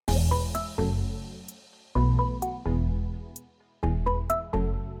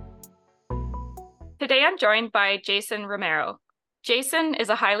Today I'm joined by Jason Romero. Jason is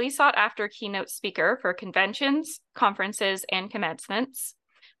a highly sought after keynote speaker for conventions, conferences, and commencements,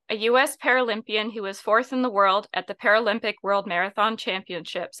 a U.S. Paralympian who was fourth in the world at the Paralympic World Marathon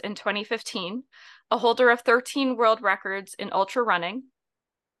Championships in 2015, a holder of 13 world records in ultra running,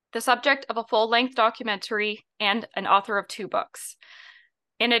 the subject of a full-length documentary, and an author of 2 books.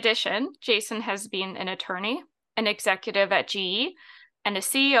 In addition, Jason has been an attorney, an executive at GE, and a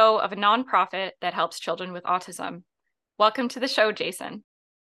CEO of a nonprofit that helps children with autism. Welcome to the show, Jason.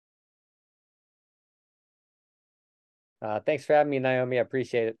 Thanks for having me, Naomi. I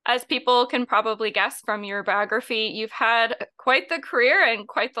appreciate it. As people can probably guess from your biography, you've had quite the career and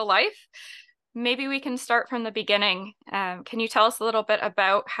quite the life. Maybe we can start from the beginning. Can you tell us a little bit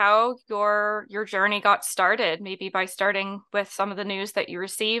about how your journey got started? Maybe by starting with some of the news that you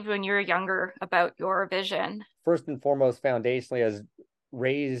received when you were younger about your vision. First and foremost, foundationally, I was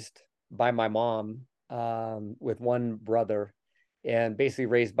raised by my mom with one brother, and basically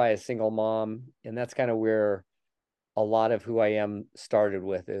raised by a single mom. And that's kind of where a lot of who I am started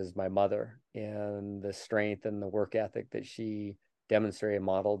with, is my mother and the strength and the work ethic that she demonstrated and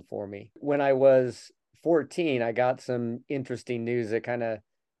modeled for me. When I was 14, I got some interesting news that kind of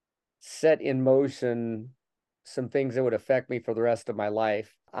set in motion some things that would affect me for the rest of my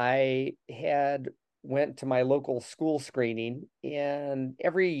life. I had went to my local school screening, and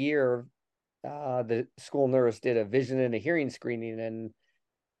every year the school nurse did a vision and a hearing screening, and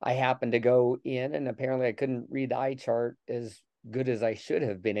I happened to go in, and apparently I couldn't read the eye chart as good as I should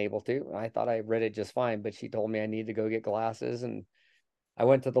have been able to. I thought I read it just fine, but she told me I needed to go get glasses, and I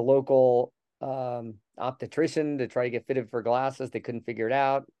went to the local optician to try to get fitted for glasses. They couldn't figure it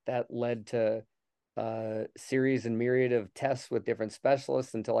out. That led to a series and myriad of tests with different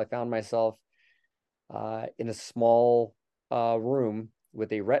specialists until I found myself in a small room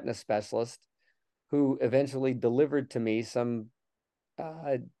with a retina specialist who eventually delivered to me some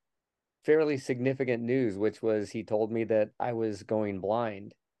fairly significant news, which was he told me that I was going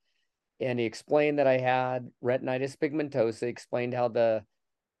blind. And he explained that I had retinitis pigmentosa, explained how the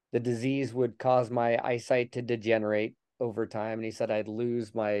disease would cause my eyesight to degenerate over time. And he said I'd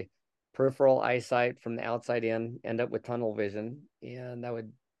lose my peripheral eyesight from the outside in, end up with tunnel vision, and that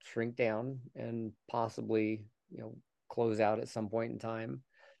would shrink down and possibly, close out at some point in time.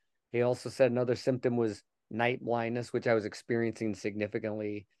 He also said another symptom was night blindness, which I was experiencing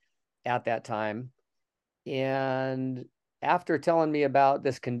significantly at that time. And after telling me about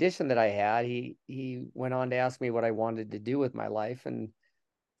this condition that I had, he went on to ask me what I wanted to do with my life. And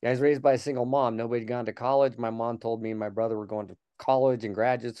I was raised by a single mom. Nobody had gone to college. My mom told me and my brother were going to college and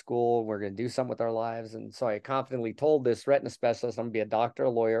graduate school. We're going to do something with our lives. And so I confidently told this retina specialist I'm going to be a doctor, a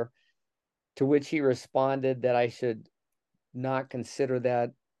lawyer, to which he responded that I should not consider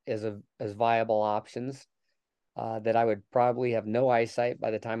that as viable options, that I would probably have no eyesight by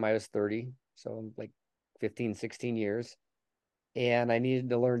the time I was 30. So like 15, 16 years. And I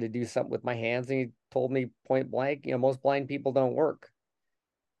needed to learn to do something with my hands. And he told me point blank, most blind people don't work.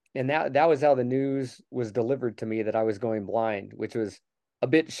 And that was how the news was delivered to me, that I was going blind, which was a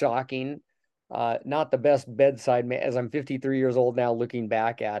bit shocking. Not the best bedside, as I'm 53 years old now, looking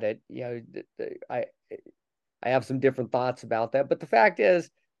back at it. I have some different thoughts about that. But the fact is,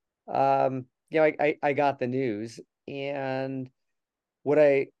 I got the news. And what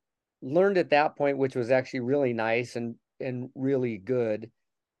I learned at that point, which was actually really nice and really good,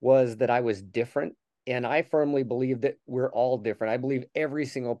 was that I was different. And I firmly believe that we're all different. I believe every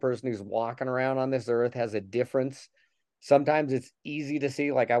single person who's walking around on this earth has a difference. Sometimes it's easy to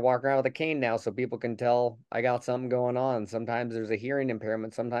see, like I walk around with a cane now so people can tell I got something going on. Sometimes there's a hearing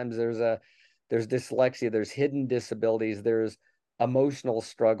impairment. Sometimes there's dyslexia, there's hidden disabilities, there's emotional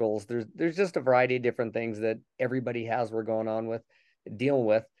struggles. There's just a variety of different things that everybody has we're going on with, dealing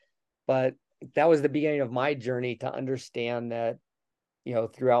with. But that was the beginning of my journey to understand that,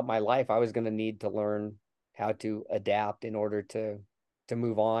 throughout my life, I was going to need to learn how to adapt in order to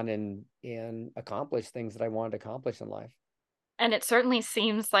move on and accomplish things that I wanted to accomplish in life. And it certainly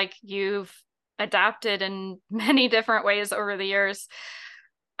seems like you've adapted in many different ways over the years.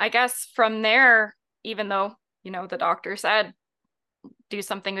 I guess from there, even though, the doctor said, do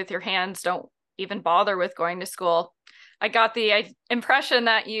something with your hands, don't even bother with going to school, I got the impression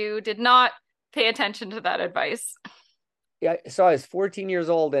that you did not pay attention to that advice. Yeah, so I was 14 years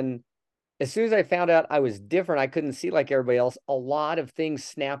old, and as soon as I found out I was different, I couldn't see like everybody else, a lot of things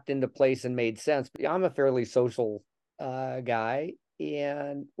snapped into place and made sense. But I'm a fairly social guy.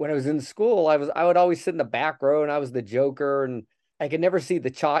 And when I was in school, I would always sit in the back row, and I was the joker, and I could never see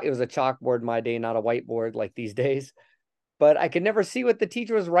the chalk. It was a chalkboard in my day, not a whiteboard like these days. but I could never see what the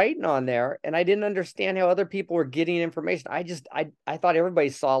teacher was writing on there. And I didn't understand how other people were getting information. I thought everybody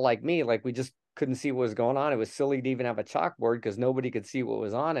saw like me, like we just couldn't see what was going on. It was silly to even have a chalkboard because nobody could see what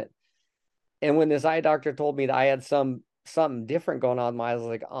was on it. And when this eye doctor told me that I had something different going on, I was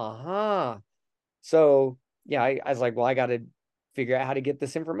like, uh-huh. So yeah, I was like, well, I got to figure out how to get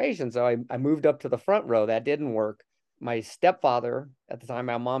this information. So I moved up to the front row. That didn't work. My stepfather at the time,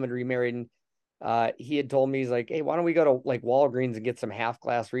 my mom had remarried, and he had told me, he's like, hey, why don't we go to like Walgreens and get some half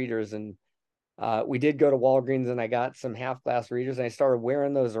glass readers? And we did go to Walgreens, and I got some half glass readers, and I started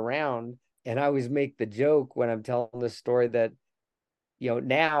wearing those around. And I always make the joke when I'm telling this story that,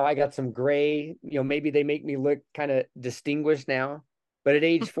 now I got some gray, maybe they make me look kind of distinguished now. But at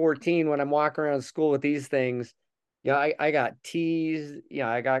age 14, when I'm walking around school with these things, I got teased,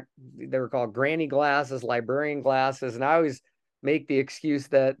 they were called granny glasses, librarian glasses. And I always make the excuse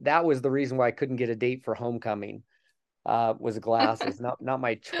that that was the reason why I couldn't get a date for homecoming, was glasses, not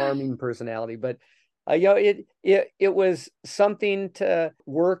my charming personality. But, it was something to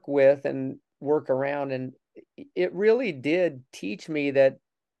work with and work around. And it really did teach me that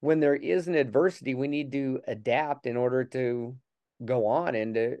when there is an adversity, we need to adapt in order to go on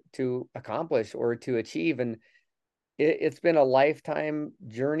and to accomplish or to achieve. And it's been a lifetime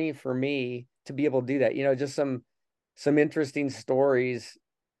journey for me to be able to do that. Just some interesting stories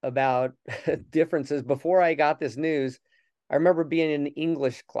about differences. Before I got this news, I remember being in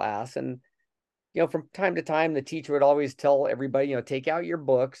English class, and from time to time, the teacher would always tell everybody, take out your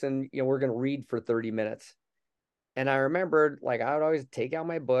books, and we're going to read for 30 minutes. And I remembered, like, I would always take out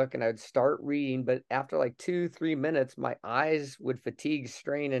my book and I would start reading, but after like 2, 3 minutes, my eyes would fatigue,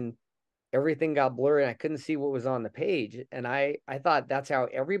 strain, and everything got blurry, and I couldn't see what was on the page. And I thought that's how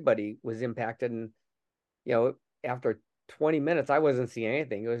everybody was impacted. And after 20 minutes, I wasn't seeing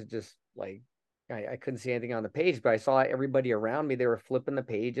anything. It was just like I couldn't see anything on the page, but I saw everybody around me. They were flipping the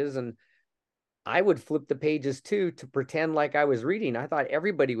pages, and I would flip the pages too to pretend like I was reading. I thought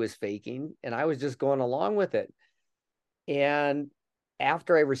everybody was faking, and I was just going along with it. And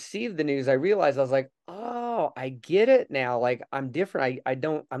after I received the news, I realized, I was like, oh, I get it now. Like, I'm different.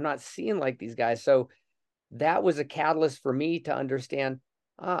 I'm not seeing like these guys. So that was a catalyst for me to understand,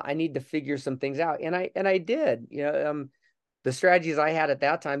 I need to figure some things out. And I did. The strategies I had at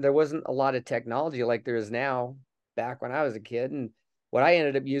that time, there wasn't a lot of technology like there is now back when I was a kid. And what I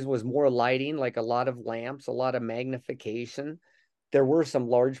ended up using was more lighting, like a lot of lamps, a lot of magnification. There were some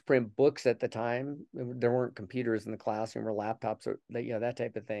large print books at the time. There weren't computers in the classroom or laptops or that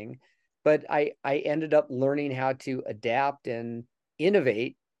type of thing. But I ended up learning how to adapt and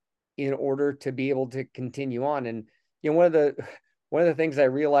innovate in order to be able to continue on. And one of the things I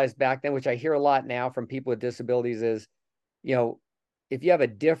realized back then, which I hear a lot now from people with disabilities, is, if you have a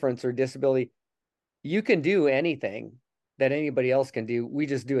difference or disability, you can do anything that anybody else can do. We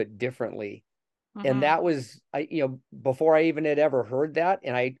just do it differently. And Mm-hmm. that was, before I even had ever heard that,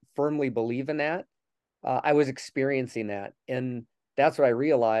 and I firmly believe in that. I was experiencing that, and that's what I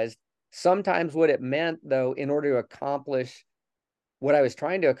realized. Sometimes what it meant, though, in order to accomplish what I was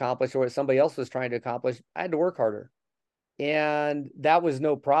trying to accomplish or what somebody else was trying to accomplish, I had to work harder. And that was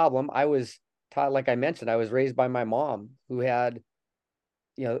no problem. I was taught, like I mentioned, I was raised by my mom, who had,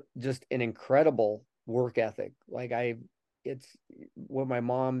 just an incredible work ethic. It's what my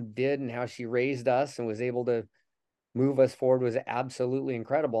mom did and how she raised us and was able to move us forward was absolutely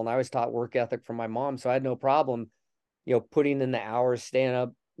incredible. And I was taught work ethic from my mom. So I had no problem, putting in the hours, staying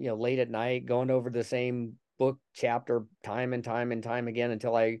up, late at night, going over the same book chapter time and time and time again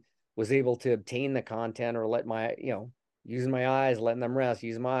until I was able to obtain the content, or let my, using my eyes, letting them rest,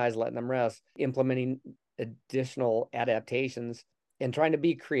 using my eyes, letting them rest, implementing additional adaptations and trying to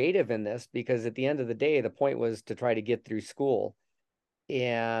be creative in this, because at the end of the day, the point was to try to get through school.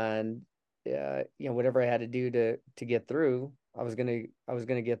 And whatever I had to do to get through, I was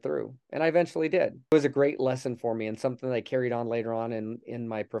gonna get through, and I eventually did. It was a great lesson for me, and something that I carried on later on in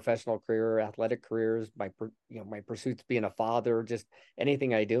my professional career, athletic careers, my pursuits, being a father, just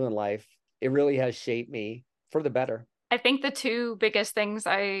anything I do in life. It really has shaped me for the better. I think the two biggest things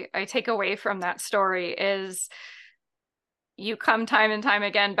I take away from that story is you come time and time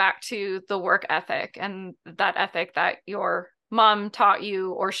again back to the work ethic, and that ethic that your mom taught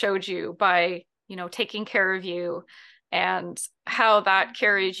you or showed you by, taking care of you, and how that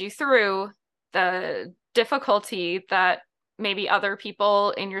carries you through the difficulty that maybe other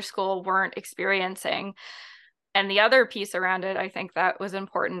people in your school weren't experiencing. And the other piece around it, I think that was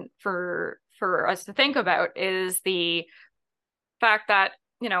important for us to think about, is the fact that,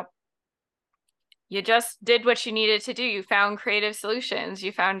 you just did what you needed to do. You found creative solutions,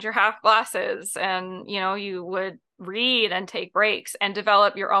 you found your half glasses, and you would read and take breaks and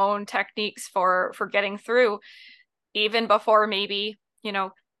develop your own techniques for getting through, even before maybe,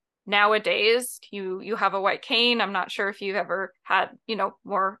 nowadays you have a wet cane. I'm not sure if you've ever had,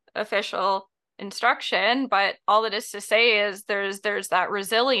 more official instruction, but all it is to say is there's that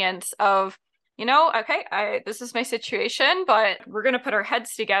resilience of, okay, this is my situation, but we're going to put our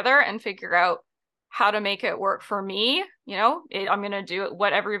heads together and figure out how to make it work for me. I'm going to do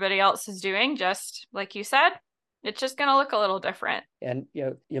what everybody else is doing, just like you said. It's just going to look a little different. And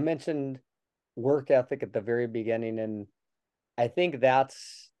you mentioned work ethic at the very beginning, and I think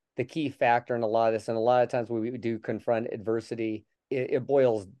that's the key factor in a lot of this. And a lot of times when we do confront adversity, it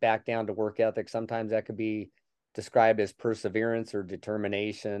boils back down to work ethic. Sometimes that could be described as perseverance or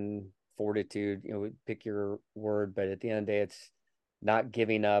determination, fortitude, pick your word. But at the end of the day, it's not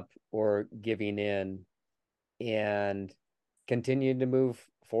giving up or giving in, and continuing to move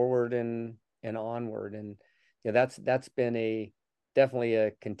forward and onward. And that's been definitely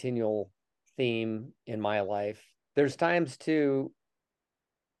a continual theme in my life. There's times too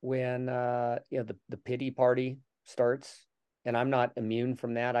when the pity party starts, and I'm not immune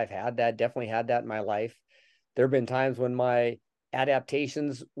from that. I've had that, definitely had that in my life. There have been times when my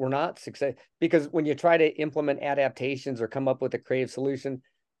adaptations were not success, because when you try to implement adaptations or come up with a creative solution,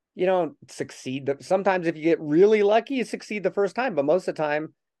 you don't succeed. Sometimes if you get really lucky, you succeed the first time, but most of the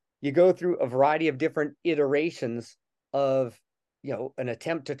time you go through a variety of different iterations of an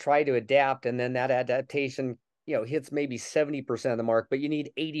attempt to try to adapt, and then that adaptation hits maybe 70% of the mark, but you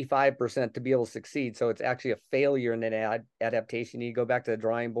need 85% to be able to succeed. So it's actually a failure in an adaptation. You need to go back to the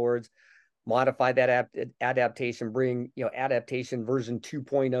drawing boards, modify that adaptation, bring adaptation version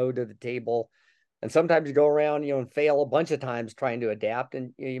 2.0 to the table. And sometimes you go around and fail a bunch of times trying to adapt,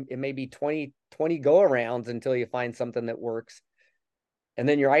 and it may be 20 go arounds until you find something that works, and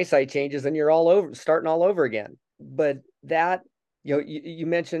then your eyesight changes and you're starting all over again. But that you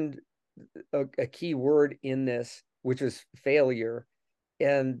mentioned a key word in this, which was failure.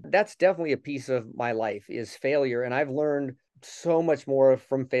 And that's definitely a piece of my life, is failure. And I've learned so much more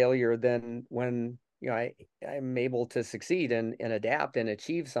from failure than when I'm able to succeed and adapt and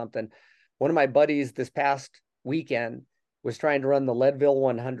achieve something. One of my buddies this past weekend was trying to run the Leadville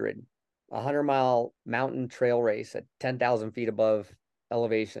 100, a 100-mile mountain trail race at 10,000 feet above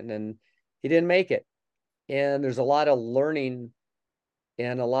elevation, and he didn't make it. And there's a lot of learning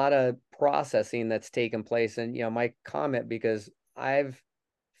and a lot of processing that's taken place. And my comment, because I've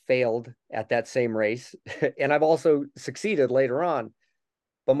failed at that same race and I've also succeeded later on,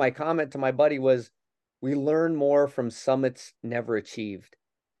 but my comment to my buddy was, we learn more from summits never achieved.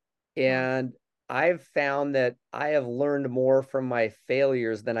 And I've found that I have learned more from my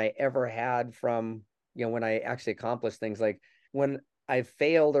failures than I ever had from when I actually accomplished things. Like when I've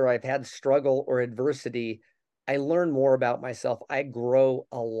failed or I've had struggle or adversity, I learn more about myself. I grow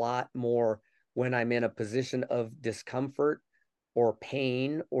a lot more when I'm in a position of discomfort or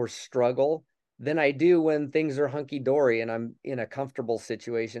pain or struggle than I do when things are hunky-dory and I'm in a comfortable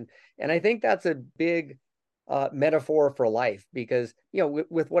situation. And I think that's a big metaphor for life, because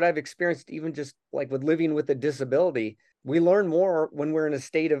with what I've experienced, even just like with living with a disability, we learn more when we're in a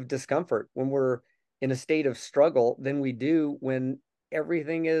state of discomfort, when we're in a state of struggle, than we do when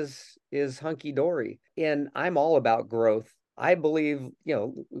everything is hunky-dory. And I'm all about growth. I believe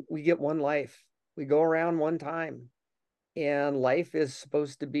we get one life, we go around one time, and life is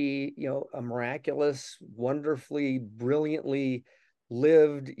supposed to be a miraculous, wonderfully, brilliantly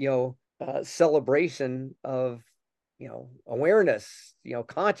lived celebration of awareness,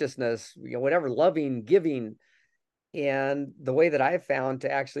 consciousness, whatever, loving, giving. And the way that I've found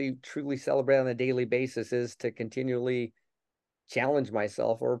to actually truly celebrate on a daily basis is to continually challenge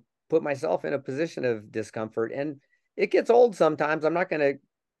myself or put myself in a position of discomfort. And it gets old sometimes. I'm not going to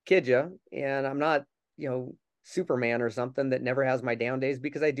kid you. And I'm not, Superman or something that never has my down days,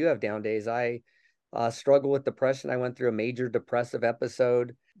 because I do have down days. I struggle with depression. I went through a major depressive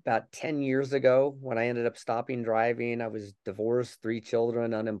episode about 10 years ago when I ended up stopping driving. I was divorced, 3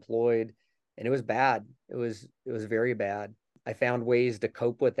 children, unemployed, and it was bad. It was very bad. I found ways to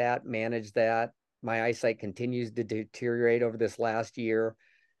cope with that, manage that. My eyesight continues to deteriorate over this last year.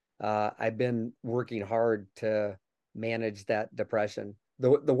 I've been working hard to manage that depression.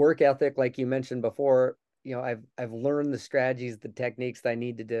 The work ethic, like you mentioned before, I've learned the strategies, the techniques that I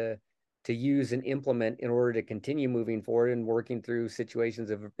needed to use and implement in order to continue moving forward and working through situations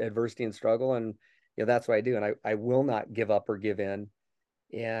of adversity and struggle. And that's what I do. And I will not give up or give in.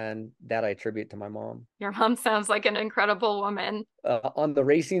 And that I attribute to my mom. Your mom sounds like an incredible woman. On the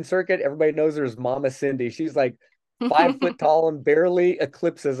racing circuit, everybody knows her as Mama Cindy. She's like 5 foot tall and barely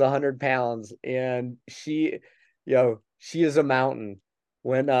eclipses 100 pounds. And she is a mountain.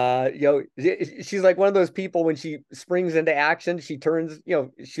 When she's like one of those people when she springs into action, she turns,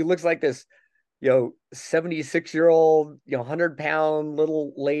 she looks like this, 76-year-old, 100-pound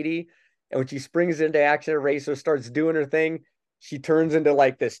little lady. And when she springs into action, a racer starts doing her thing, she turns into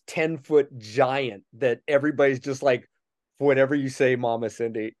like this 10-foot giant that everybody's just like, whatever you say, Mama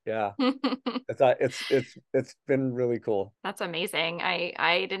Cindy. Yeah. It's been really cool. That's amazing.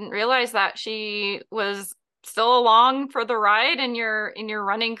 I didn't realize that she was still along for the ride in your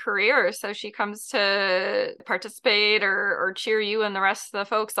running career. So she comes to participate or cheer you and the rest of the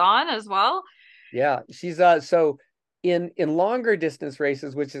folks on as well. Yeah. She's so in longer distance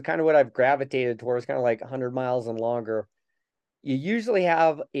races, which is kind of what I've gravitated towards, kind of like 100 miles and longer, you usually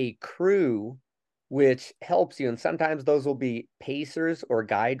have a crew which helps you. And sometimes those will be pacers or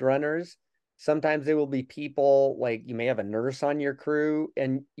guide runners. Sometimes they will be people like you may have a nurse on your crew,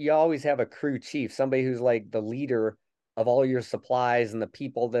 and you always have a crew chief, somebody who's like the leader of all your supplies and the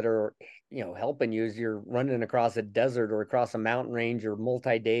people that are, helping you as you're running across a desert or across a mountain range or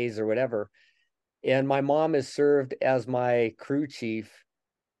multi days or whatever. And my mom has served as my crew chief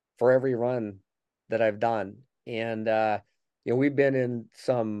for every run that I've done. And we've been in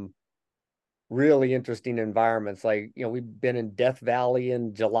some really interesting environments. Like, we've been in Death Valley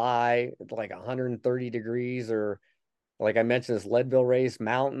in July, like 130 degrees, or like I mentioned, this Leadville race,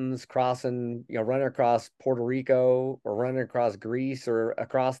 mountains, crossing, running across Puerto Rico or running across Greece or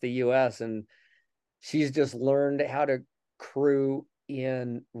across the US. And she's just learned how to crew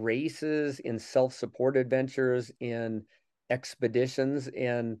in races, in self-support adventures, in expeditions.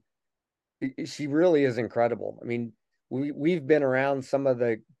 And she really is incredible. I mean, we've been around some of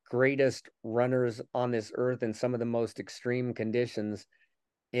the greatest runners on this earth in some of the most extreme conditions.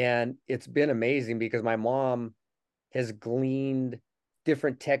 And it's been amazing because my mom has gleaned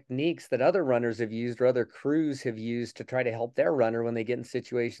different techniques that other runners have used or other crews have used to try to help their runner when they get in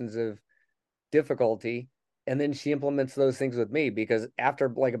situations of difficulty. And then she implements those things with me because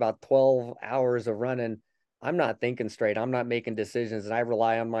after like about 12 hours of running, I'm not thinking straight. I'm not making decisions. And I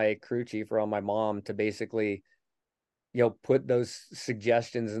rely on my crew chief or on my mom to basically, put those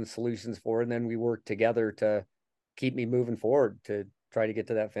suggestions and solutions forward. And then we work together to keep me moving forward to try to get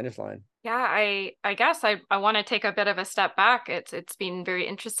to that finish line. Yeah, I guess I want to take a bit of a step back. It's been very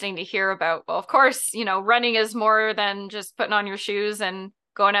interesting to hear about. Well, of course, running is more than just putting on your shoes and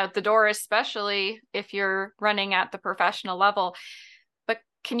going out the door, especially if you're running at the professional level. But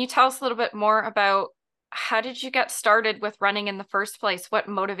can you tell us a little bit more about how did you get started with running in the first place? What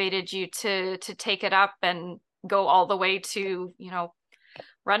motivated you to take it up and go all the way to,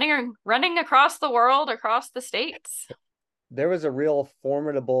 running across the world, across the states? There was a real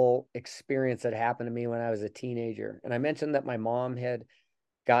formidable experience that happened to me when I was a teenager. And I mentioned that my mom had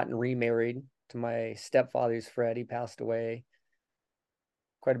gotten remarried to my stepfather's Fred. He passed away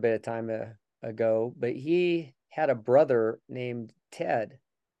quite a bit of time ago, but he had a brother named Ted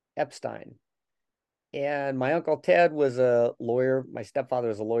Epstein. And my uncle Ted was a lawyer. My stepfather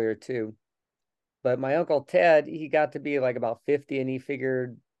was a lawyer too. But my uncle Ted, he got to be like about 50 and he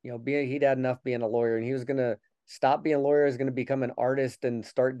figured, he'd had enough being a lawyer and he was going to stop being a lawyer, is going to become an artist and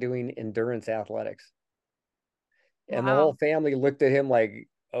start doing endurance athletics. And the whole Wow. family looked at him like,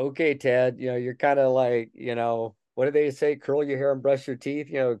 okay, Ted, you're kind of like, what do they say? Curl your hair and brush your teeth,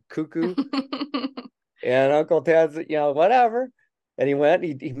 cuckoo. And Uncle Ted's, whatever. And he went,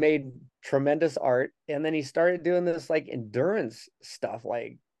 he made tremendous art. And then he started doing this like endurance stuff.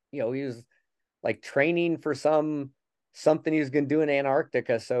 Like, he was like training for something he was going to do in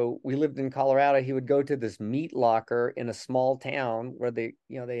Antarctica. So we lived in Colorado. He would go to this meat locker in a small town where they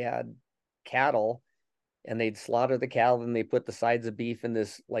had cattle and they'd slaughter the cattle and they put the sides of beef in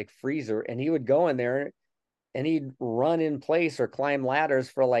this like freezer. And he would go in there and he'd run in place or climb ladders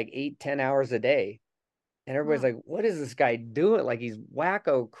for like 8-10 hours a day. And everybody's Wow. like, what is this guy doing? Like he's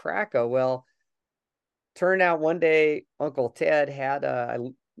wacko cracko. Well, turned out one day Uncle Ted had I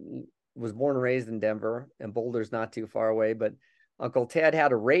was born and raised in Denver, and Boulder's not too far away, but Uncle Ted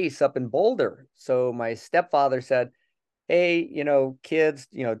had a race up in Boulder. So my stepfather said, hey, kids,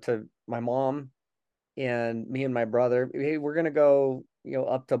 to my mom and me and my brother, hey, we're gonna go,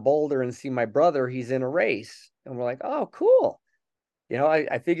 up to Boulder and see my brother. He's in a race. And we're like, oh, cool.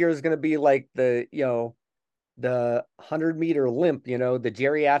 I figure it's gonna be like the 100-meter limp, the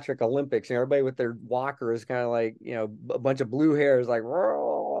geriatric Olympics, and everybody with their walkers kind of like, a bunch of blue hairs, like,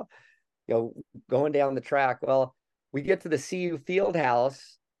 going down the track. Well, We get to the CU field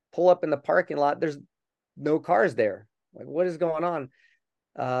house, pull up in the parking lot. There's no cars there. Like, what is going on?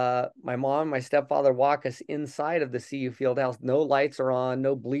 My mom, my stepfather walk us inside of the CU field house. No lights are on,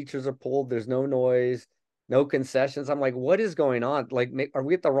 no bleachers are pulled, there's no noise, no concessions. I'm like, what is going on? Like, are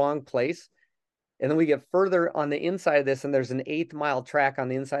we at the wrong place? And then we get further on the inside of this, and there's an 8 mile track on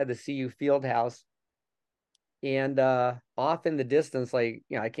the inside of the CU field house. And off in the distance, like,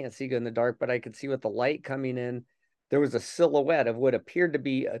 I can't see good in the dark, but I could see with the light coming in, there was a silhouette of what appeared to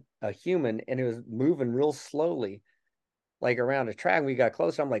be a human, and it was moving real slowly, like around a track. We got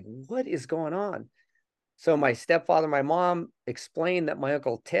closer. I'm like, what is going on? So my stepfather, my mom explained that my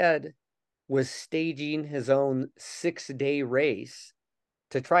Uncle Ted was staging his own 6 day race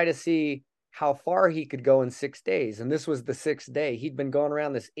to try to see how far he could go in 6 days. And this was the 6th day. He'd been going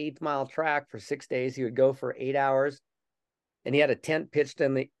around this 8 mile track for 6 days. He would go for 8 hours, and he had a tent pitched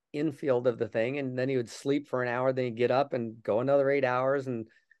in the infield of the thing. And then he would sleep for an hour. Then he'd get up and go another 8 hours and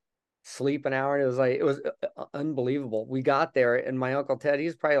sleep an hour. And it was unbelievable. We got there, and my Uncle Ted,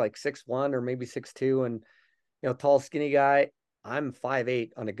 he's probably like 6'1" or maybe 6'2", and tall, skinny guy. I'm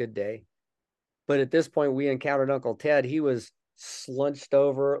 5'8" on a good day. But at this point, we encountered Uncle Ted. He was slunched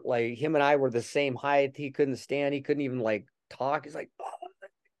over. Like, him and I were the same height. He couldn't stand. He couldn't even like talk. He's like, oh,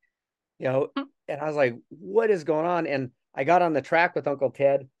 you know, and I was like, what is going on? And I got on the track with Uncle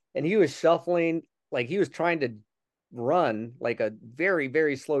Ted, and he was shuffling, like he was trying to run like a very,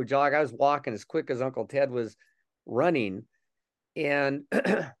 very slow jog. I was walking as quick as Uncle Ted was running. And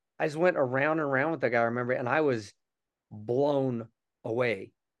I just went around and around with the guy, I remember, and I was blown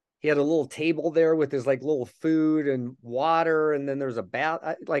away. He had a little table there with his like little food and water, and then there was a bath.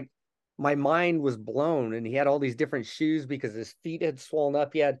 Like, my mind was blown, and he had all these different shoes because his feet had swollen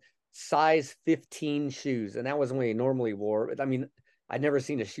up. He had size 15 shoes, and that wasn't what he normally wore. I mean, I'd never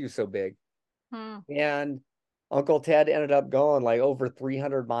seen a shoe so big. Hmm. And Uncle Ted ended up going like over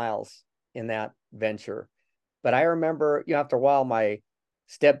 300 miles in that venture. But I remember, after a while, my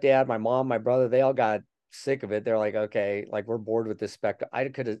stepdad, my mom, my brother, they all got sick of it. They're like, okay, like, we're bored with this spectacle. I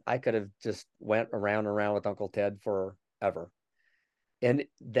could have just went around and around with Uncle Ted forever. And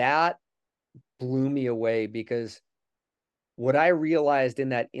that blew me away, because what I realized in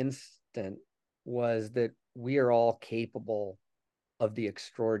that instant was that we are all capable of the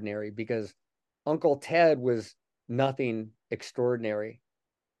extraordinary, because Uncle Ted was nothing extraordinary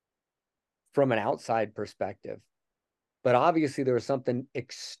from an outside perspective. But obviously, there was something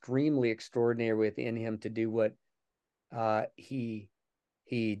extremely extraordinary within him to do what he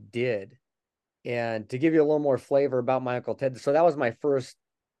did. And to give you a little more flavor about my Uncle Ted, so that was my first,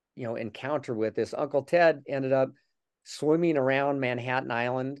 encounter with this. Uncle Ted ended up swimming around Manhattan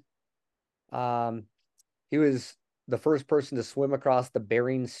Island. Um, he was the first person to swim across the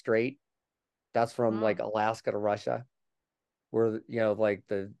Bering Strait. That's from Hmm. like Alaska to Russia, where like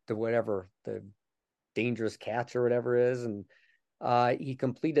the whatever the dangerous catch or whatever is. And he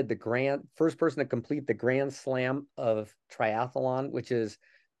completed the first person to complete the Grand Slam of triathlon, which is,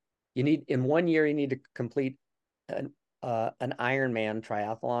 you need in 1 year you need to complete an Ironman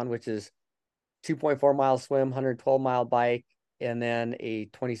triathlon, which is 2.4 mile swim, 112-mile bike, and then a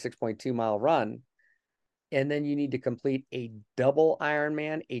 26.2 mile run. And then you need to complete a double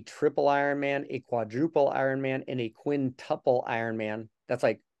Ironman, a triple Ironman, a quadruple Ironman, and a quintuple Ironman. That's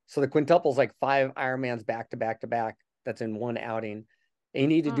like, so the quintuple is like 5 Ironmans back to back to back. That's in one outing. And you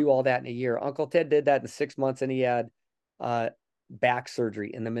need to Hmm. do all that in a year. Uncle Ted did that in 6 months, and he had uh, back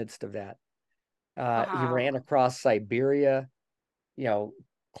surgery in the midst of that. He Wow. ran across Siberia, you know,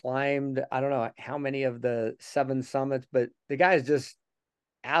 climbed, I don't know how many of the 7 summits, but the guy is just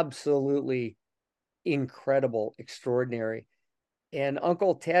absolutely incredible, extraordinary. And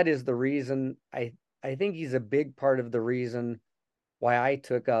Uncle Ted is the reason, I think he's a big part of the reason why I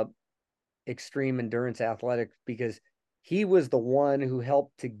took up extreme endurance athletics, because he was the one who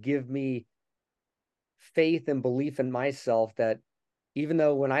helped to give me faith and belief in myself, that even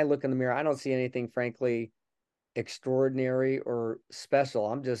though when I look in the mirror, I don't see anything, frankly, extraordinary or special.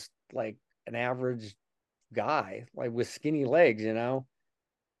 I'm just like an average guy, like with skinny legs.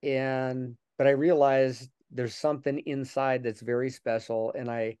 And but I realized there's something inside that's very special, and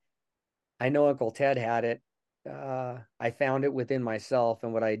I know Uncle Ted had it. I found it within myself,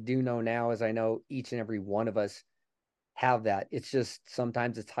 and what I do know now is I know each and every one of us have that. It's just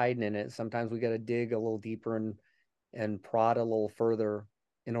sometimes it's hiding in it. Sometimes we got to dig a little deeper and prod a little further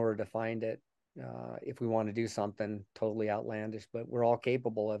in order to find it. If we want to do something totally outlandish, but we're all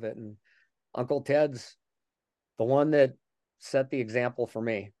capable of it. And Uncle Ted's the one that set the example for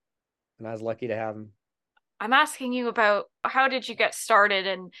me, and I was lucky to have him. I'm asking you about how did you get started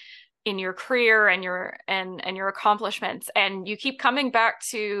and in your career and your accomplishments. And you keep coming back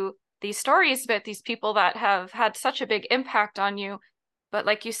to these stories about these people that have had such a big impact on you. But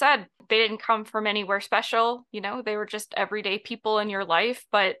like you said, they didn't come from anywhere special. They were just everyday people in your life,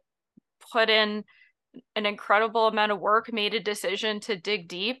 but put in an incredible amount of work, made a decision to dig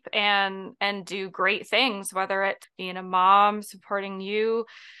deep and do great things, whether it being a mom, supporting you,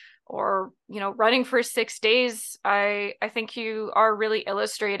 or running for 6 days. I think you are really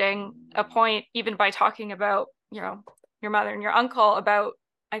illustrating a point, even by talking about your mother and your uncle, about,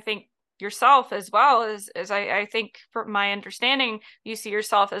 I think, yourself as well. As I think, from my understanding, you see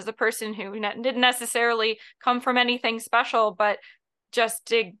yourself as the person who didn't necessarily come from anything special, but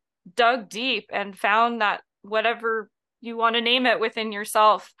just dug deep and found that whatever you want to name it within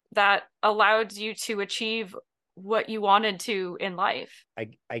yourself that allowed you to achieve what you wanted to in life.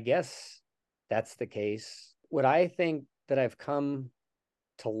 I guess that's the case. What I think that I've come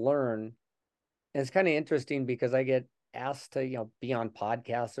to learn, and it's kind of interesting because I get asked to, be on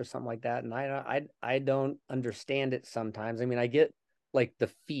podcasts or something like that, and I don't understand it sometimes. I mean, I get like the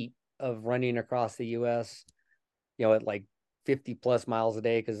feat of running across the US, at like 50 plus miles a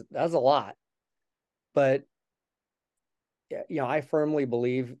day, because that's a lot. But I firmly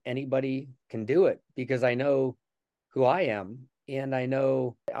believe anybody can do it because I know who I am, and I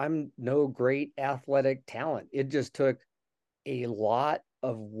know I'm no great athletic talent. It just took a lot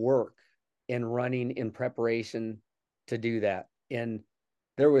of work in running in preparation to do that. And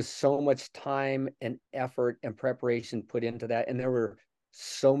there was so much time and effort and preparation put into that. And there were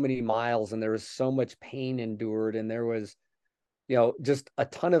so many miles, and there was so much pain endured. And there was, just a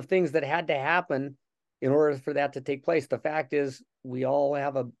ton of things that had to happen in order for that to take place. The fact is, we all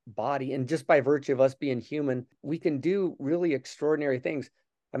have a body, and just by virtue of us being human, we can do really extraordinary things.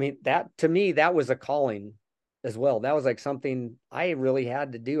 I mean, that to me, that was a calling as well. That was like something I really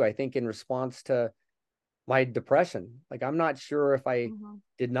had to do, I think, in response to my depression. Like, I'm not sure if I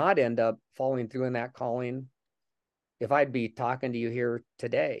did not end up following through in that calling, if I'd be talking to you here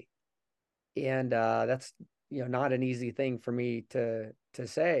today. And that's, not an easy thing for me to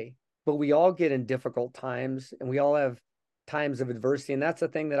say. But we all get in difficult times, and we all have times of adversity. And that's the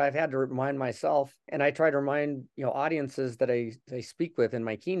thing that I've had to remind myself. And I try to remind, audiences that I speak with in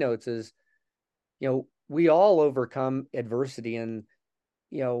my keynotes is, we all overcome adversity. And,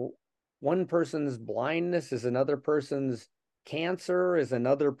 one person's blindness is another person's cancer, is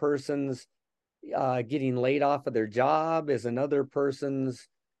another person's getting laid off of their job, is another person's,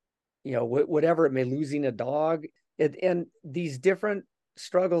 whatever it may, losing a dog. And these different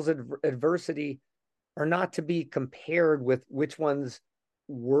struggles, adversity, are not to be compared with which one's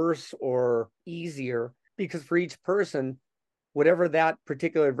worse or easier, because for each person, whatever that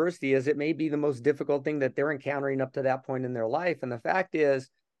particular adversity is, it may be the most difficult thing that they're encountering up to that point in their life. And the fact is,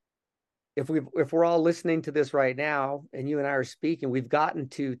 if we're all listening to this right now, and you and I are speaking, we've gotten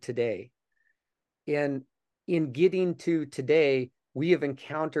to today. And in getting to today, we have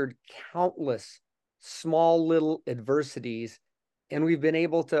encountered countless small little adversities, and we've been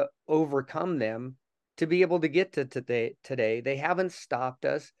able to overcome them to be able to get to today. They haven't stopped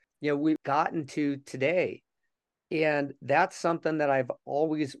us. We've gotten to today. And that's something that I've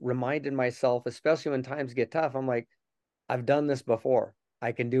always reminded myself, especially when times get tough. I'm like, I've done this before.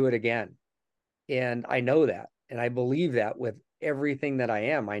 I can do it again. And I know that. And I believe that with everything that I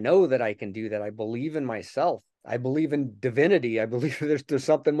am. I know that I can do that. I believe in myself. I believe in divinity. I believe there's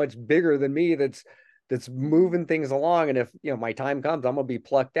something much bigger than me that's moving things along. And if, my time comes, I'm going to be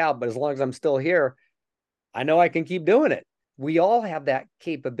plucked out. But as long as I'm still here, I know I can keep doing it. We all have that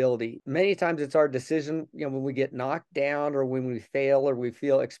capability. Many times it's our decision, when we get knocked down, or when we fail, or we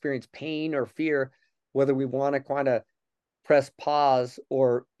experience pain or fear, whether we want to kind of press pause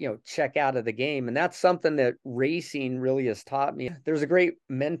or, check out of the game. And that's something that racing really has taught me. There's a great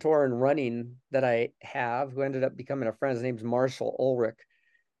mentor in running that I have, who ended up becoming a friend. His name's Marshall Ulrich.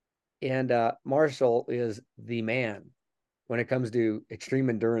 And Marshall is the man when it comes to extreme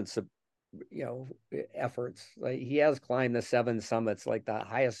endurance, efforts. Like, he has climbed the 7 summits, like the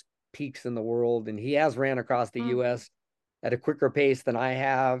highest peaks in the world. And he has ran across the US at a quicker pace than I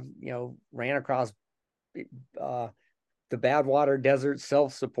have, ran across the Badwater Desert,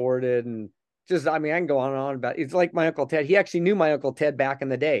 self-supported. And just, I mean, I can go on and on about it. It's like my Uncle Ted. He actually knew my Uncle Ted back in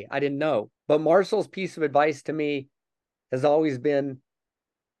the day. I didn't know. But Marshall's piece of advice to me has always been,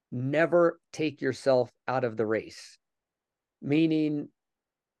 never take yourself out of the race. Meaning,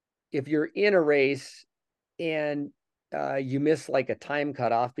 if you're in a race and you miss like a time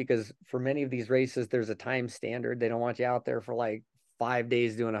cutoff, because for many of these races, there's a time standard. They don't want you out there for like 5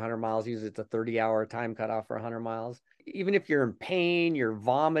 days doing 100 miles. Usually it's a 30-hour time cutoff for 100 miles. Even if you're in pain, you're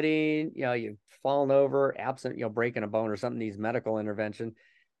vomiting, you've fallen over, absent, breaking a bone or something needs medical intervention,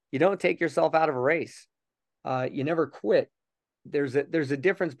 you don't take yourself out of a race. You never quit. There's a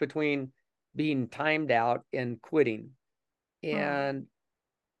difference between being timed out and quitting. And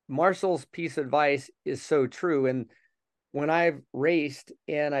Marshall's piece of advice is so true. And when I've raced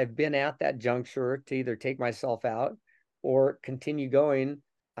and I've been at that juncture to either take myself out or continue going,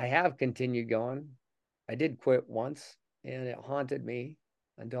 I have continued going. I did quit once and it haunted me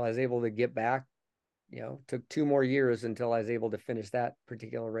until I was able to get back. Took 2 more years until I was able to finish that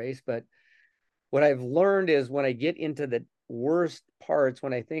particular race. But what I've learned is when I get into the worst parts,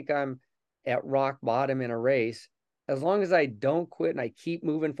 when I think I'm at rock bottom in a race, as long as I don't quit and I keep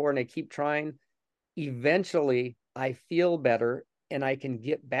moving forward and I keep trying, eventually I feel better and I can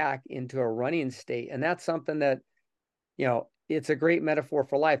get back into a running state. And that's something that, it's a great metaphor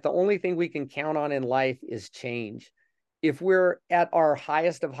for life. The only thing we can count on in life is change. If we're at our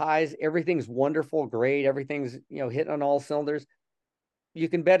highest of highs, everything's wonderful, great, everything's, hitting on all cylinders, you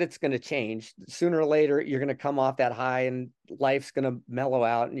can bet it's going to change. Sooner or later, you're going to come off that high and life's going to mellow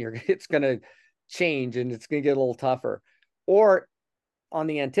out and it's going to change and it's going to get a little tougher. Or on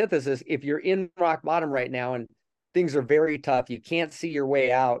the antithesis, if you're in rock bottom right now and things are very tough, you can't see your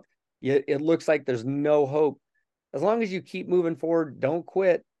way out, it looks like there's no hope. As long as you keep moving forward, don't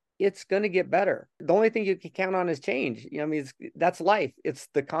quit, it's going to get better. The only thing you can count on is change. That's life. It's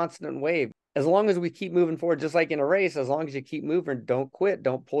the constant wave. As long as we keep moving forward, just like in a race, as long as you keep moving, don't quit,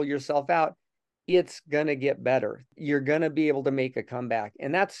 don't pull yourself out, it's going to get better. You're going to be able to make a comeback.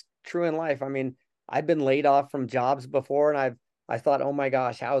 And that's true in life. I've been laid off from jobs before and I thought, oh my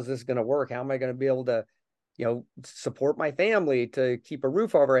gosh, how is this going to work? How am I going to be able to, support my family, to keep a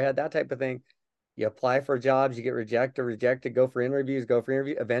roof over our head, that type of thing. You apply for jobs, you get rejected, go for interviews,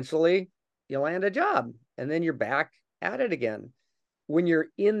 eventually you land a job and then you're back at it again. When you're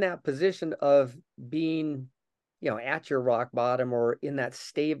in that position of being, at your rock bottom or in that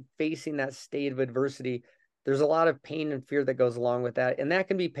state, facing that state of adversity, there's a lot of pain and fear that goes along with that. And that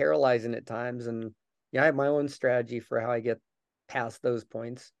can be paralyzing at times. And I have my own strategy for how I get past those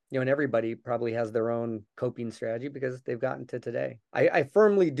points, and everybody probably has their own coping strategy because they've gotten to today. I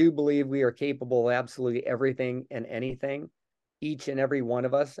firmly do believe we are capable of absolutely everything and anything, each and every one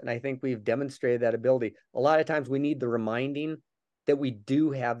of us. And I think we've demonstrated that ability. A lot of times we need the reminding that we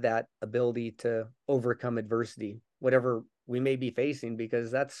do have that ability to overcome adversity, whatever we may be facing,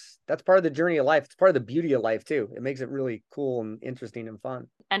 because that's part of the journey of life. It's part of the beauty of life too. It makes it really cool and interesting and fun.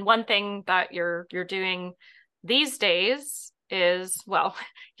 And one thing that you're doing these days is, well,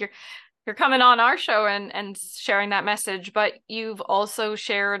 you're coming on our show and sharing that message, but you've also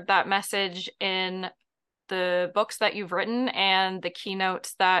shared that message in the books that you've written and the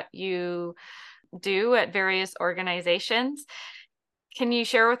keynotes that you do at various organizations. Can you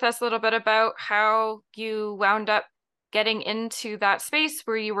share with us a little bit about how you wound up getting into that space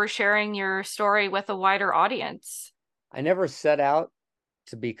where you were sharing your story with a wider audience? I never set out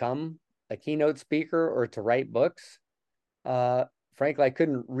to become a keynote speaker or to write books. Frankly, I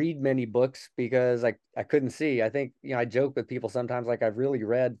couldn't read many books because I couldn't see. I think, I joke with people sometimes, like I've really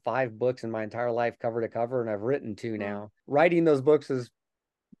read 5 books in my entire life, cover to cover, and I've written 2 now. Writing those books is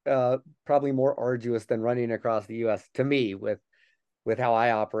probably more arduous than running across the US to me with how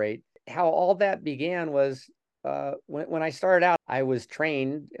I operate. How all that began was when I started out, I was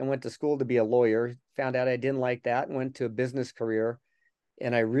trained and went to school to be a lawyer, found out I didn't like that and went to a business career.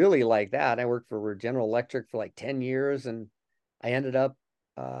 And I really liked that. I worked for General Electric for like 10 years and I ended up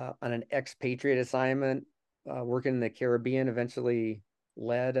on an expatriate assignment, working in the Caribbean, eventually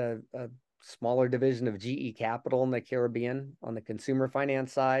led a smaller division of GE Capital in the Caribbean on the consumer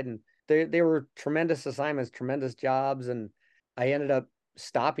finance side. And they were tremendous assignments, tremendous jobs. And I ended up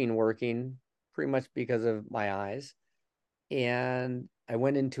stopping working pretty much because of my eyes. And I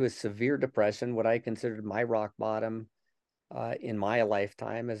went into a severe depression, what I considered my rock bottom in my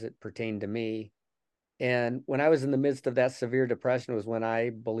lifetime as it pertained to me. And when I was in the midst of that severe depression was when I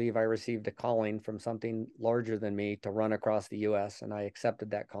believe I received a calling from something larger than me to run across the US, and I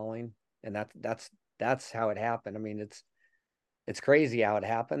accepted that calling. And that's how it happened. It's crazy how it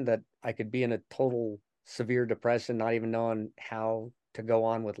happened that I could be in a total severe depression, not even knowing how to go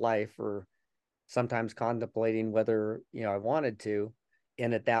on with life, or sometimes contemplating whether, I wanted to.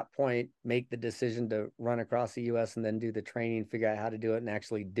 And at that point, make the decision to run across the US and then do the training, figure out how to do it and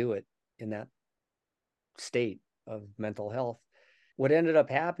actually do it in that state of mental health. What ended up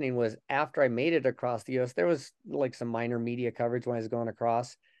happening was after I made it across the US, there was like some minor media coverage when I was going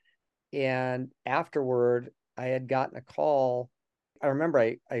across. And afterward, I had gotten a call. I remember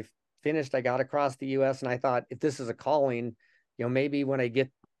I finished, I got across the US, and I thought, if this is a calling, maybe when I get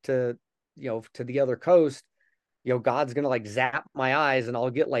to, to the other coast, God's gonna like zap my eyes and I'll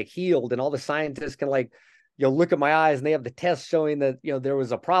get like healed, and all the scientists can like, look at my eyes and they have the tests showing that, there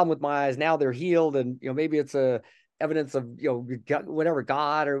was a problem with my eyes. Now they're healed. And, maybe it's a evidence of, whatever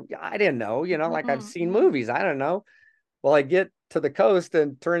God, or I didn't know, like I've seen movies. I don't know. Well, I get to the coast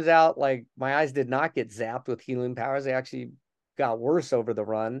and turns out like my eyes did not get zapped with healing powers. They actually got worse over the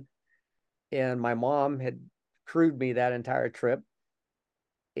run. And my mom had crewed me that entire trip.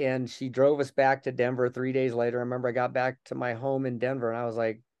 And she drove us back to Denver 3 days later. I remember I got back to my home in Denver and I was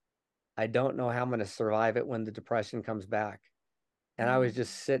like, I don't know how I'm going to survive it when the depression comes back. And I was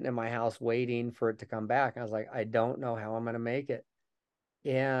just sitting in my house waiting for it to come back. I was like, I don't know how I'm going to make it.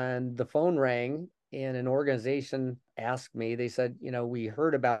 And the phone rang and an organization asked me, they said, we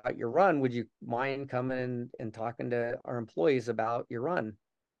heard about your run. Would you mind coming in and talking to our employees about your run?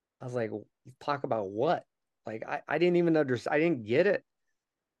 I was like, talk about what? Like, I didn't even understand. I didn't get it.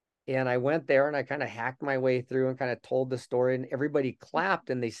 And I went there and I kind of hacked my way through and kind of told the story, and everybody clapped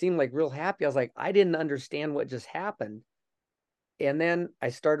and they seemed like real happy. I was like, I didn't understand what just happened. And then I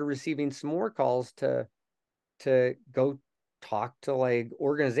started receiving some more calls to go talk to like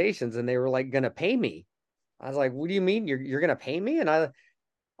organizations, and they were like going to pay me. I was like, what do you mean you're going to pay me? And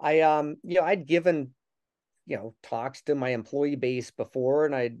I'd given, talks to my employee base before,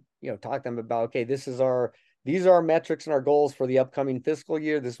 and I'd, talk to them about, okay, these are our metrics and our goals for the upcoming fiscal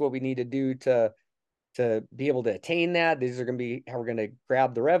year. This is what we need to do to be able to attain that. These are going to be how we're going to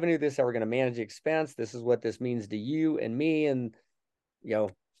grab the revenue. This is how we're going to manage the expense. This is what this means to you and me. And,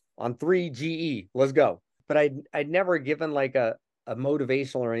 on 3 GE, let's go. But I'd never given like a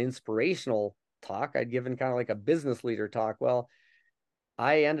motivational or an inspirational talk. I'd given kind of like a business leader talk. Well,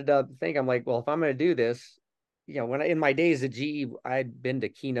 I ended up thinking, I'm like, well, if I'm going to do this, when in my days at GE, I'd been to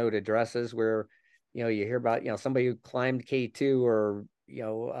keynote addresses where, you hear about, somebody who climbed K2 or,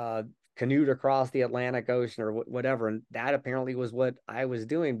 canoed across the Atlantic Ocean or whatever. And that apparently was what I was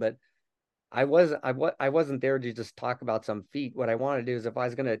doing. But I wasn't there to just talk about some feat. What I wanted to do is, if I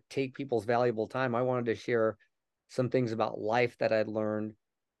was going to take people's valuable time, I wanted to share some things about life that I'd learned,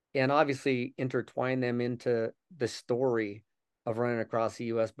 and obviously intertwine them into the story of running across the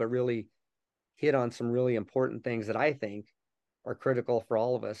US, but really hit on some really important things that I think are critical for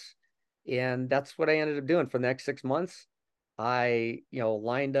all of us. And that's what I ended up doing for the next 6 months. I,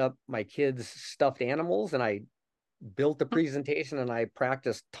 lined up my kids' stuffed animals, and I built the presentation, and I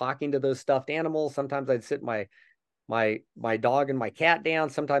practiced talking to those stuffed animals. Sometimes I'd sit my dog and my cat down.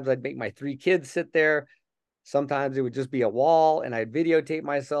 Sometimes I'd make my 3 kids sit there. Sometimes it would just be a wall, and I'd videotape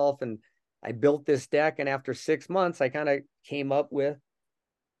myself. And I built this deck. And after 6 months, I kind of came up with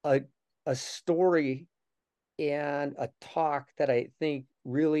a, a story and a talk that I think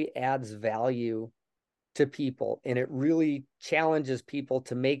really adds value to people. And it really challenges people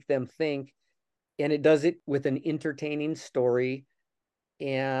to make them think. And it does it with an entertaining story.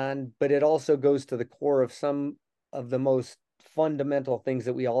 But it also goes to the core of some of the most fundamental things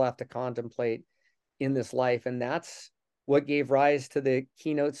that we all have to contemplate in this life. And that's what gave rise to the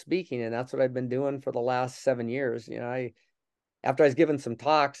keynote speaking. And that's what I've been doing for the last 7 years. After I was given some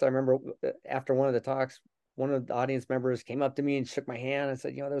talks, I remember after one of the talks, one of the audience members came up to me and shook my hand and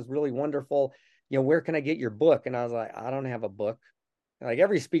said, that was really wonderful. Where can I get your book? And I was like, I don't have a book. Like,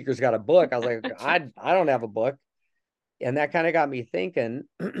 every speaker's got a book. I was like, I don't have a book. And that kind of got me thinking.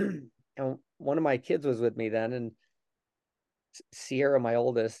 And one of my kids was with me then, and Sierra, my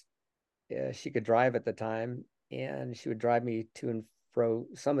oldest, she could drive at the time, and she would drive me to and fro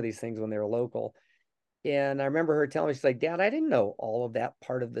some of these things when they were local. And I remember her telling me, she's like, Dad, I didn't know all of that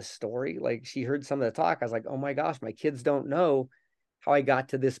part of the story. Like, she heard some of the talk. I was like, oh my gosh, my kids don't know how I got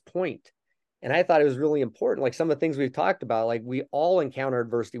to this point. And I thought it was really important. Like, some of the things we've talked about, like, we all encounter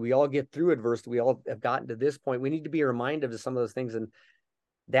adversity. We all get through adversity. We all have gotten to this point. We need to be reminded of some of those things. And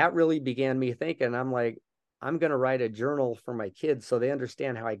that really began me thinking. I'm like, I'm going to write a journal for my kids so they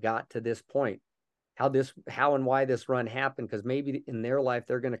understand how I got to this point, how and why this run happened. Because maybe in their life,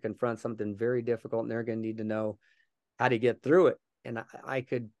 they're going to confront something very difficult, and they're going to need to know how to get through it. And I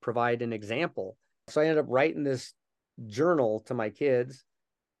could provide an example. So I ended up writing this journal to my kids,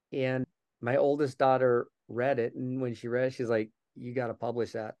 and my oldest daughter read it. And when she read it, she's like, you got to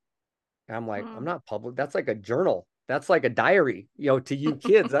publish that. And I'm like, I'm not public. That's like a journal. That's like a diary, to you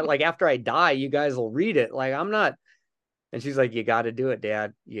kids. That, like, after I die, you guys will read it. Like, I'm not. And she's like, you got to do it,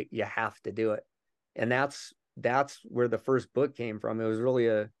 Dad. You have to do it. And that's where the first book came from. It was really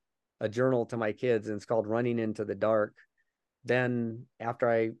a journal to my kids, and it's called Running into the Dark. Then after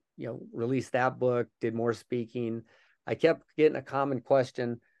I, released that book, did more speaking, I kept getting a common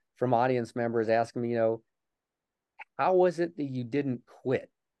question from audience members asking me, how was it that you didn't quit?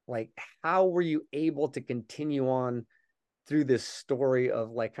 Like, how were you able to continue on through this story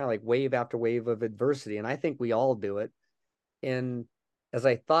of like kind of like wave after wave of adversity? And I think we all do it. And as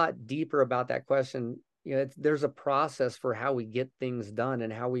I thought deeper about that question, there's a process for how we get things done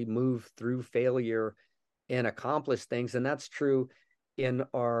and how we move through failure and accomplish things. And that's true in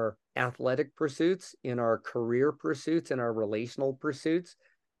our athletic pursuits, in our career pursuits, in our relational pursuits.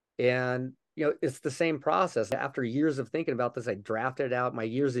 And it's the same process. After years of thinking about this, I drafted out my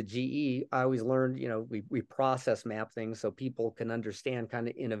years at GE. I always learned, we process map things so people can understand kind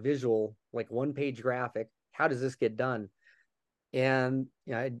of in a visual, like one-page graphic, how does this get done? And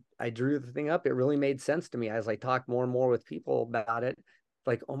I drew the thing up. It really made sense to me as I talked more and more with people about it.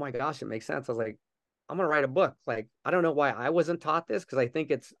 Like, oh my gosh, it makes sense. I was like, I'm gonna write a book. Like, I don't know why I wasn't taught this, because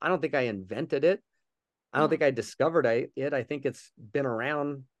I don't think I invented it. I don't think I discovered it. I think it's been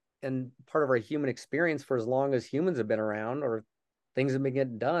around and part of our human experience for as long as humans have been around or things have been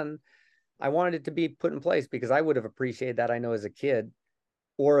getting done. I wanted it to be put in place because I would have appreciated that, I know, as a kid,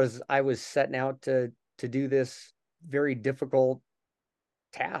 or as I was setting out to do this very difficult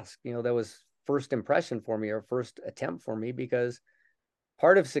task, that was first impression for me or first attempt for me. Because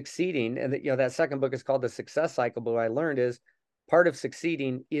part of succeeding, and that second book is called The Success Cycle, but what I learned is part of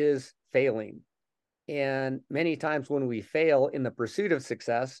succeeding is failing. And many times when we fail in the pursuit of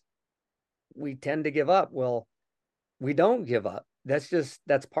success, we tend to give up. Well, we don't give up.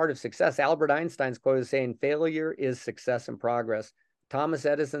 That's part of success. Albert Einstein's quote is saying failure is success in progress. Thomas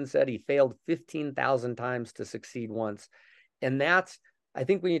Edison said he failed 15,000 times to succeed once. And I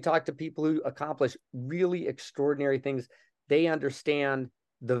think when you talk to people who accomplish really extraordinary things, they understand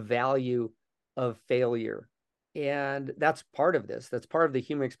the value of failure. And that's part of this. That's part of the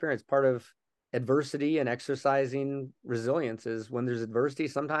human experience. Part of adversity and exercising resilience is when there's adversity,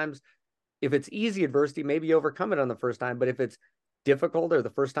 sometimes if it's easy adversity, maybe you overcome it on the first time. But if it's difficult or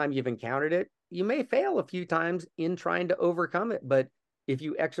the first time you've encountered it, you may fail a few times in trying to overcome it. But if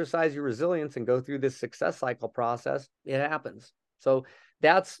you exercise your resilience and go through this success cycle process, it happens. So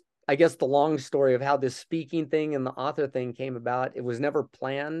that's, I guess, the long story of how this speaking thing and the author thing came about. It was never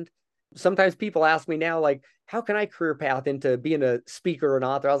planned. Sometimes people ask me now, like, how can I career path into being a speaker or an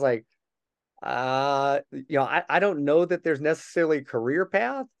author? I was like, I don't know that there's necessarily a career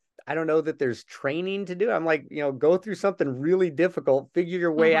path. I don't know that there's training to do. I'm like, go through something really difficult, figure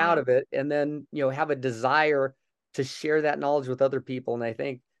your way out of it, and then, have a desire to share that knowledge with other people. And I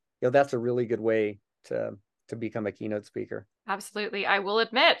think, that's a really good way to become a keynote speaker. Absolutely. I will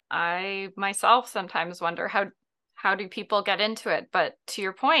admit, I myself sometimes wonder how do people get into it? But to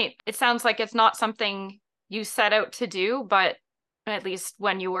your point, it sounds like it's not something you set out to do, but at least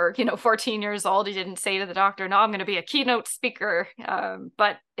when you were, 14 years old, you didn't say to the doctor, no, I'm going to be a keynote speaker.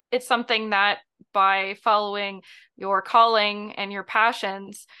 But it's something that by following your calling and your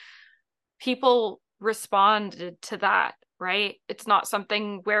passions, people responded to that, right? It's not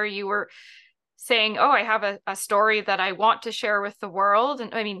something where you were saying, oh, I have a story that I want to share with the world.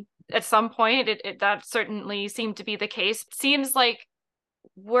 And I mean, at some point, that certainly seemed to be the case. It seems like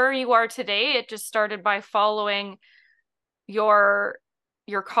where you are today, it just started by following your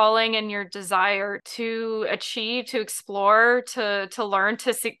calling and your desire to achieve, to explore, to learn,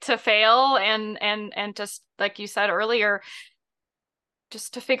 to fail, and just like you said earlier,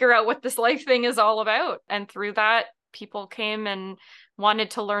 just to figure out what this life thing is all about. And through that, people came and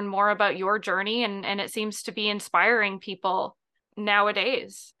wanted to learn more about your journey, and it seems to be inspiring people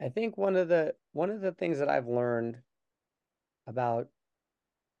nowadays. I think one of the things that I've learned about,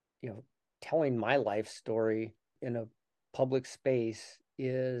 telling my life story in a public space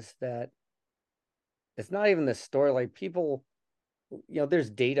is that it's not even the story. Like, people, there's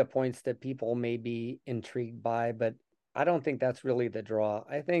data points that people may be intrigued by, but I don't think that's really the draw.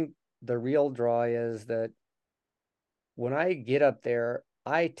 I think the real draw is that when I get up there,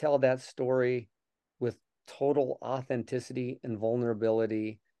 I tell that story with total authenticity and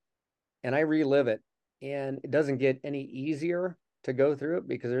vulnerability, and I relive it. And it doesn't get any easier to go through it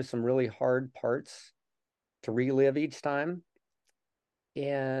because there's some really hard parts to relive each time.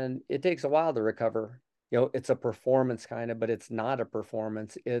 And it takes a while to recover. It's a performance kind of, but it's not a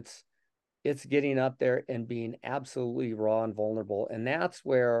performance. It's getting up there and being absolutely raw and vulnerable. And that's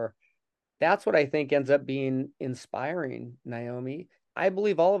what I think ends up being inspiring, Naomi. I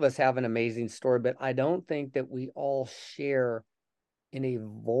believe all of us have an amazing story, but I don't think that we all share in a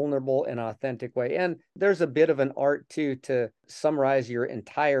vulnerable and authentic way. And there's a bit of an art too to summarize your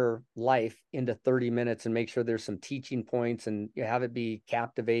entire life into 30 minutes and make sure there's some teaching points and you have it be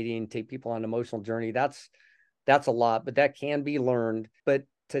captivating, take people on an emotional journey. That's a lot, but that can be learned. But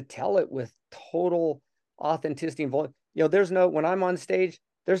to tell it with total authenticity and there's no, when I'm on stage,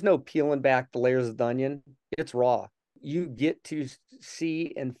 there's no peeling back the layers of the onion. It's raw. You get to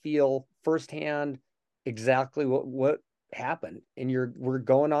see and feel firsthand exactly what happened. And we're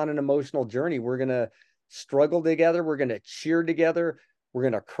going on an emotional journey. We're going to struggle together. We're going to cheer together. We're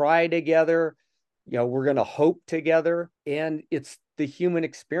going to cry together. We're going to hope together. And it's the human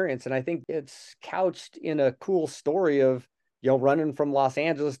experience. And I think it's couched in a cool story of, running from Los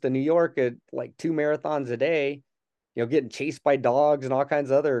Angeles to New York at like 2 marathons a day, getting chased by dogs and all kinds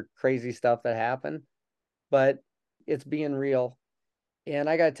of other crazy stuff that happen. But it's being real. And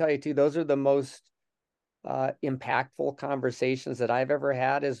I got to tell you too, those are the most impactful conversations that I've ever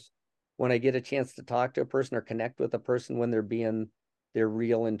had, is when I get a chance to talk to a person or connect with a person when they're being their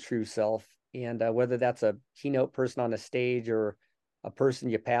real and true self. And whether that's a keynote person on a stage or a person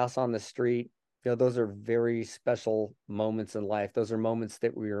you pass on the street, those are very special moments in life. Those are moments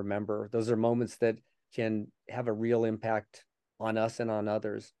that we remember. Those are moments that can have a real impact on us and on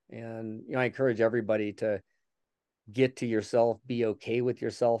others. And, I encourage everybody to get to yourself, be okay with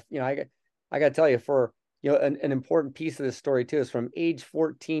yourself. I got to tell you, for, an important piece of this story too, is from age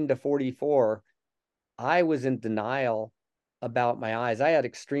 14 to 44, I was in denial about my eyes. I had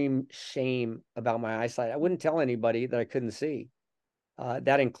extreme shame about my eyesight. I wouldn't tell anybody that I couldn't see.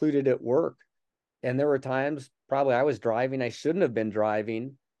 That included at work. And there were times probably I was driving, I shouldn't have been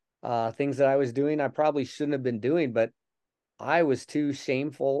driving. Things that I was doing, I probably shouldn't have been doing, but I was too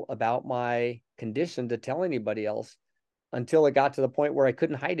shameful about my condition to tell anybody else, until it got to the point where I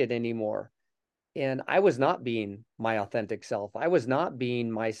couldn't hide it anymore. And I was not being my authentic self. I was not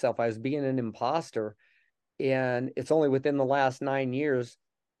being myself. I was being an imposter. And it's only within the last 9 years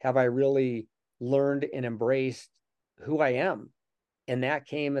have I really learned and embraced who I am. And that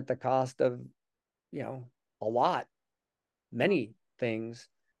came at the cost of, a lot, many things.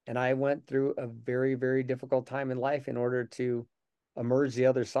 And I went through a very, very difficult time in life in order to emerge the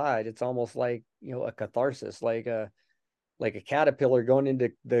other side. It's almost like, a catharsis, like a caterpillar going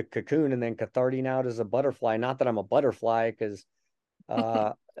into the cocoon and then catharting out as a butterfly. Not that I'm a butterfly, because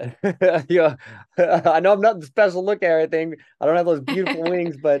yeah, I know I'm nothing special to look at or anything. I don't have those beautiful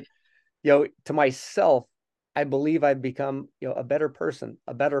wings, but to myself, I believe I've become, a better person,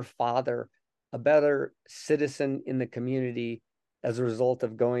 a better father, a better citizen in the community as a result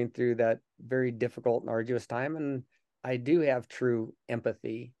of going through that very difficult and arduous time. And I do have true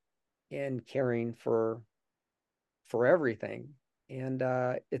empathy and caring for everything. And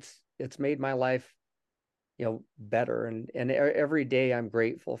it's made my life, better. And every day I'm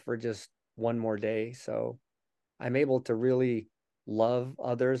grateful for just one more day. So I'm able to really love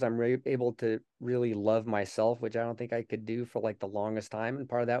others. I'm able to really love myself, which I don't think I could do for like the longest time. And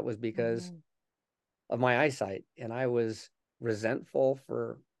part of that was because of my eyesight. And I was resentful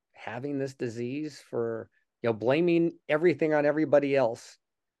for having this disease, for, blaming everything on everybody else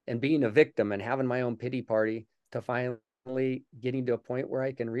and being a victim and having my own pity party, to finally getting to a point where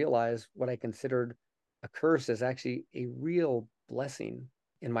I can realize what I considered a curse is actually a real blessing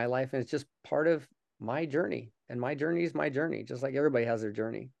in my life. And it's just part of my journey. And my journey is my journey, just like everybody has their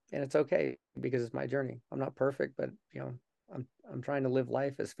journey. And it's okay, because it's my journey. I'm not perfect, but I'm trying to live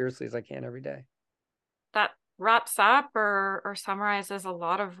life as fiercely as I can every day. That wraps up or summarizes a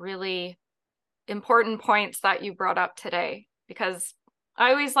lot of really important points that you brought up today, because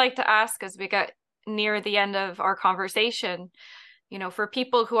I always like to ask, as we get near the end of our conversation, for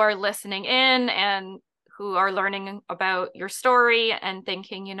people who are listening in and who are learning about your story and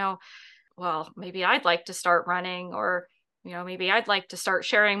thinking, well, maybe I'd like to start running, or, maybe I'd like to start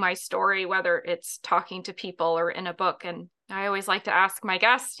sharing my story, whether it's talking to people or in a book. And I always like to ask my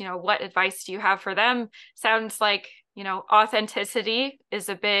guests, what advice do you have for them? Sounds like, authenticity is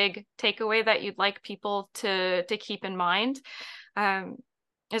a big takeaway that you'd like people to keep in mind.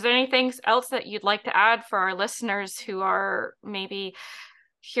 Is there anything else that you'd like to add for our listeners who are maybe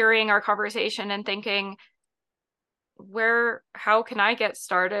hearing our conversation and thinking, how can I get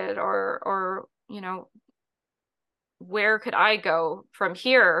started, or where could I go from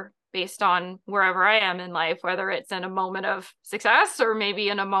here based on wherever I am in life, whether it's in a moment of success or maybe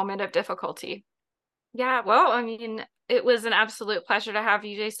in a moment of difficulty? Yeah, well, I mean, it was an absolute pleasure to have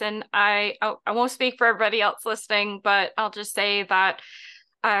you, Jason. I won't speak for everybody else listening, but I'll just say that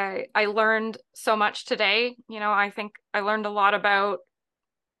I learned so much today. I think I learned a lot about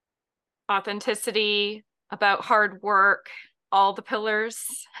authenticity, about hard work, all the pillars,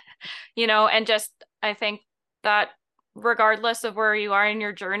 and just, I think that regardless of where you are in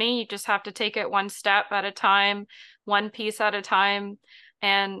your journey, you just have to take it one step at a time, one piece at a time,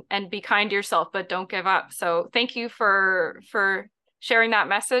 and be kind to yourself, but don't give up. So thank you for sharing that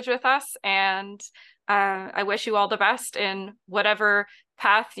message with us. And I wish you all the best in whatever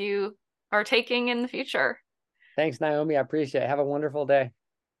path you are taking in the future. Thanks, Naomi. I appreciate it. Have a wonderful day.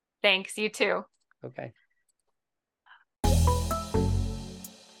 Thanks, you too. Okay.